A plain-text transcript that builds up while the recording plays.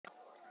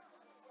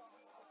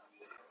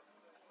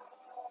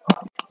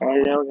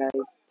Hello guys,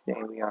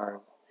 today we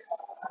are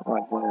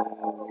going to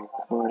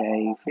record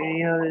a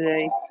video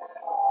today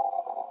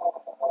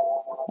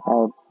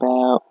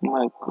about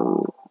my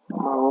group, my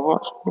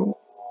Roblox group.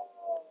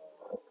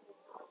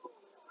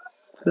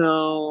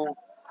 So,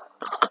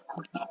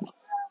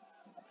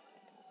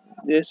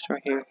 this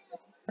right here,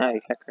 I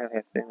currently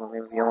have to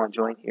remember if you want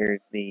to join here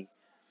is the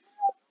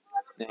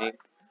name.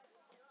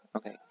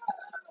 Okay,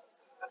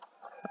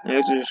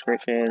 there's the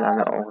description, I'm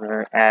the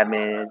owner,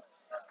 admin,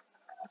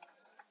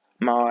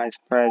 my vice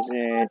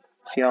president.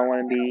 If y'all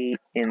want to be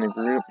in the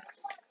group,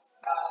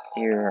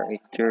 here,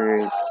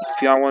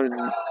 if y'all want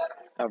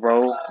a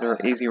role, there are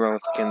easy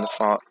roles to get in the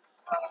fault.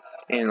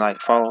 And like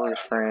followers,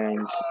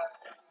 friends,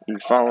 you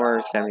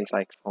followers, that means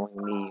like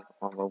following me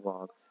on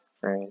Roblox.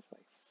 Friends,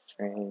 like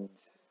friends,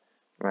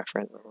 my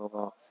friends on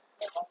Roblox.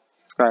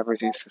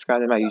 Subscribers, you subscribe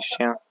to my YouTube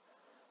channel.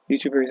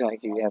 YouTubers, like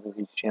you have a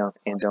YouTube channel,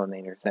 and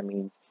donators. That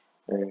means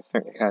there's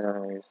certain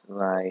categories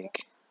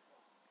like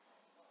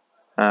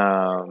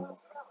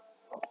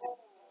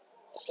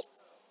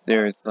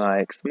there's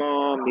like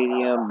small,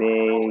 medium,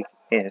 big,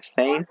 and the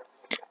same.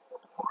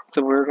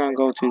 So we're gonna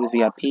go to the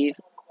VIPs.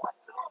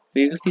 If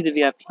you can see the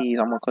VIPs,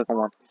 I'm gonna click on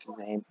one person's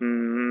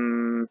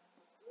name.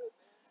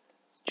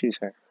 Choose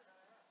her.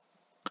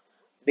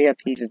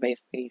 VIPs is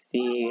basically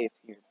see if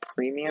you're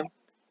premium.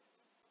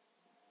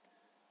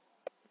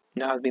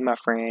 You know how to be my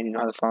friend, you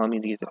know how to follow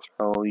me to get this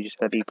role. You just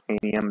have to be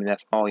premium, and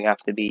that's all you have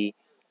to be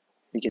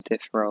to get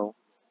this role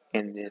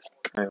in this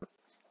current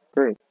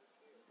group.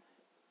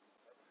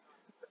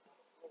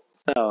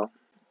 So,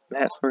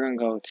 that's we're gonna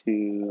go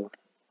to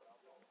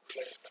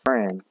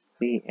friends.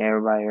 See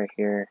everybody right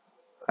here.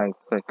 I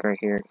click right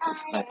here,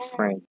 it's my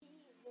friend.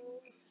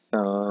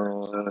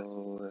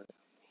 So,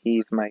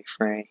 he's my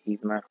friend,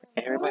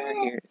 everybody right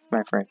here is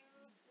my friend.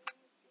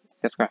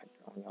 Subscribe.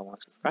 Y'all want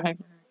to subscribe?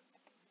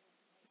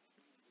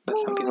 But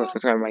some people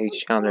subscribe to my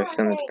YouTube channel, they're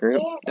still in this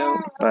group, though,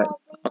 but,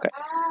 okay.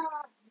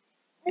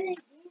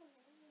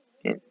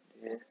 And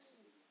this,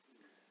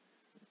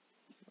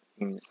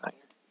 designer.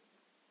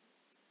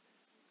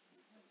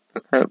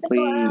 I'm currently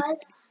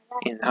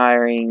in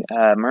hiring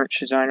a merch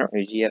designer or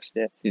a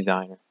GF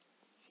designer.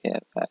 Yeah,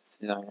 that's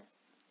designer.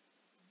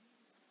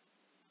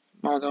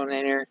 Small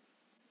donator,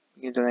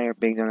 medium donator,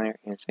 big donator,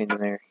 and insane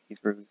donator. He's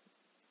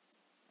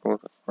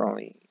both for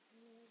only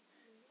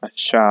a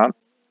shop.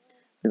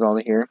 We go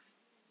over here.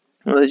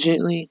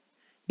 Legitimately,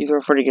 these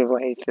are for the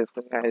giveaways. If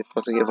the guy is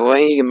supposed to give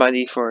away, you can buy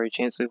these for a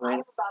chance to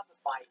win.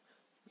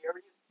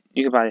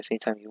 You can buy this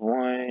anytime you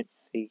want.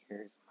 See,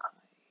 here's my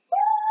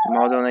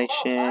small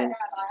donation,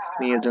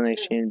 medium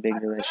donation, big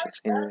donation,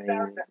 same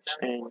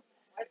donation.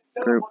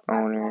 Group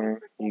owner,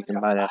 you can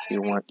buy that if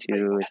you want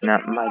to. It's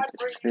not my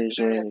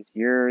decision, it's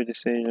your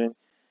decision.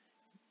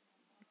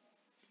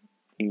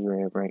 You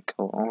are a great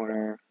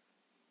co-owner.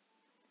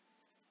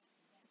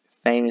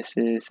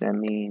 Famouses, that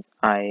means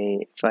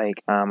it's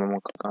like I'm gonna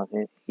click on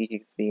it. He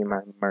can be my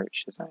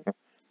merch designer.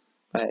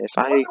 But if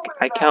I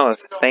count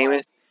as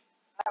famous,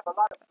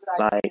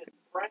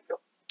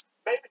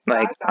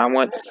 like I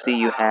want to see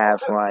you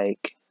have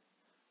like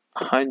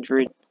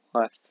 100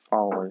 plus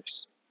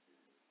followers.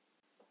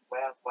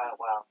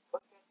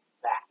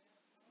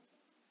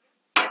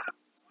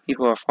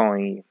 People are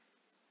following you.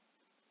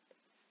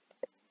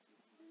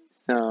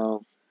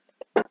 So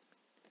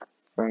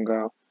we're gonna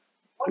go.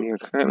 We are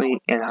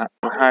currently we're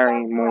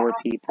hiring more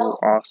people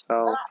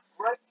also.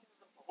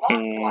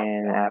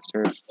 And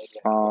after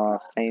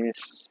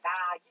famous,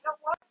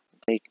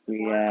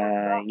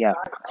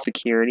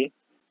 security,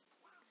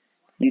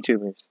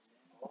 YouTubers.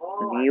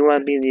 If you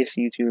want to be this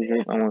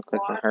YouTuber, I'm gonna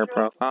click on her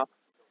profile.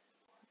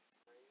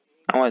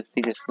 I want to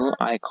see this little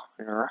icon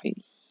right here.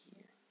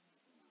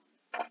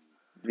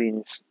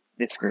 Be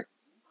this group.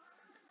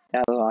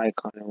 That little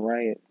icon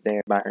right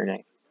there by her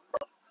name.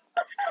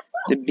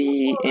 To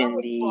be in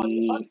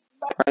the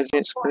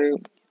president's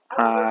group,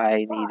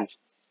 I need to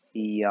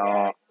see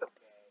y'all.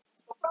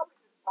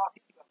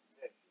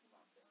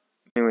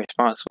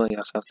 Responsibility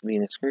also has to be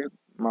in this group.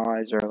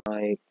 Mods are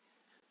like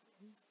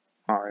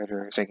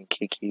moderators, I can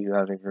kick you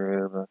out of the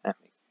group,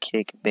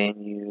 ban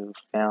you,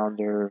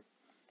 founder.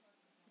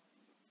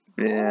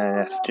 Yeah,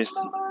 that's just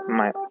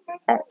my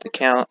alt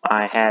account.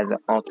 I had the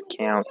alt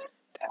account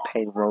that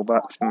paid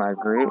Robux in my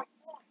group.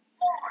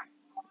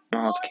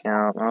 I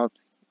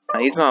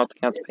use my alt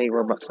account to pay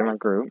Robux in my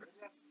group.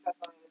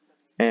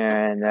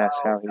 And that's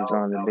how he's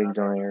on the big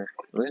donor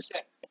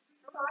list.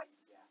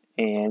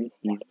 And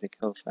he's the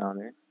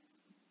co-founder.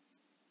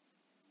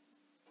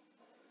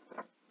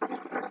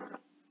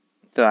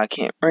 So I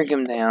can't bring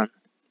him down.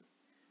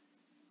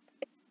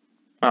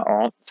 My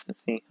alt,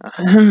 let's see.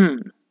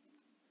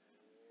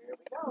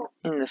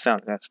 And the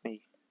sound, that's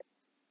me.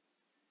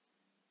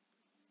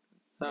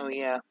 So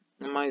yeah,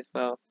 I might as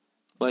well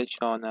let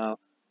y'all know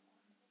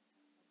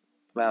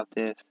about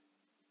this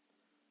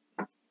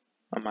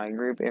on my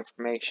group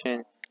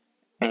information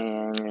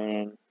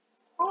and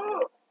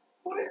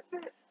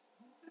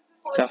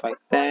stuff like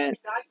that.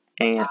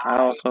 And I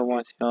also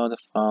want y'all to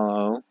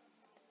follow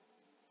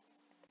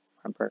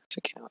my brother's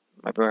account,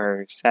 my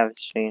brother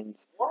Savage James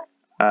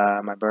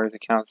My brother's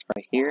account's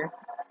right here.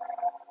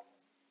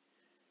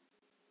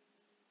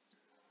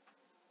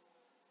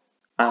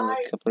 I'm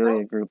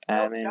completely a group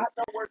admin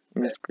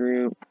in this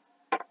group.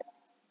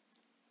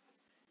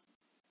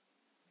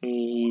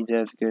 He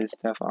does good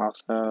stuff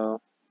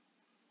also.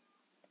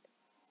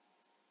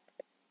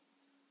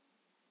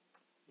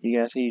 You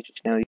guys see YouTube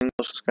channel, you can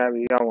go subscribe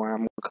if y'all want. I'm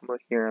gonna come over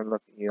here and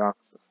look at y'all.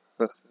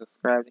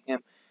 Subscribe to him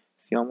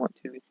if y'all want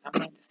to. It's not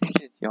my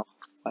decision, y'all.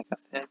 Like I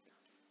said,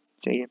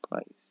 Jaden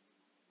plays.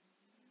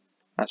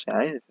 Actually,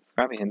 I didn't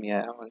subscribe to him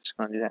yet. I'm just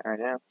gonna do that right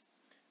now.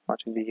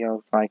 Watching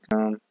videos, like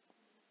do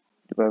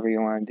whatever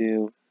you want to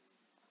do.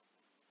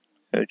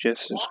 So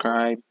just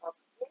subscribe.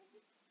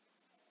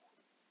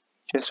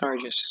 Just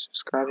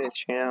subscribe to the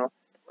channel.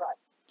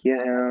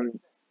 Get him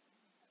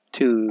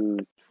to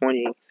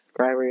 20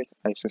 subscribers.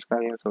 I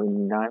subscribe him so we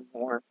need 9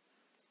 more.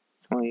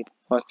 20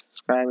 plus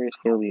subscribers.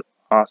 He'll be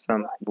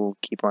awesome. We'll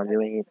keep on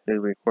doing it. We'll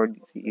record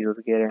these videos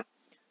together.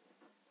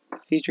 In the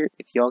future,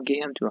 if y'all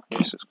get him to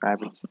 100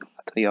 subscribers,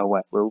 I'll tell y'all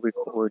what, we'll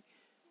record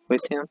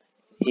with him.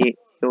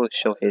 He'll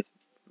show his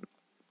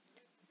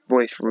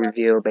voice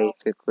reveal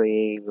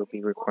basically. We'll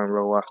be recording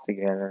Roblox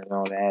together and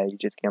all that. You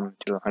just get him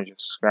to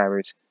 100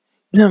 subscribers.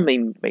 That'll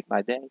make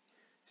my day.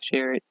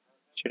 Share it.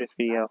 Share this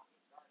video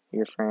with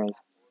your friends.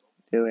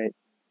 Do it.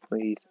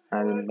 Please.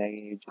 I'm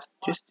begging you.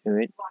 Just do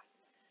it.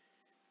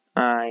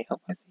 I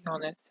hope I see y'all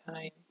next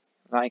time.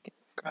 Like and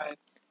subscribe.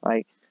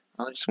 Like,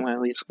 I just want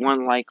at least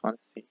 1 like on this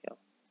video.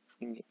 If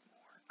we can get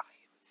more, I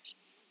am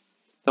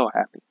so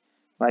happy.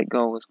 Like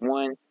goal is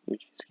 1. We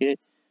just get it.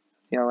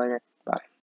 See y'all later.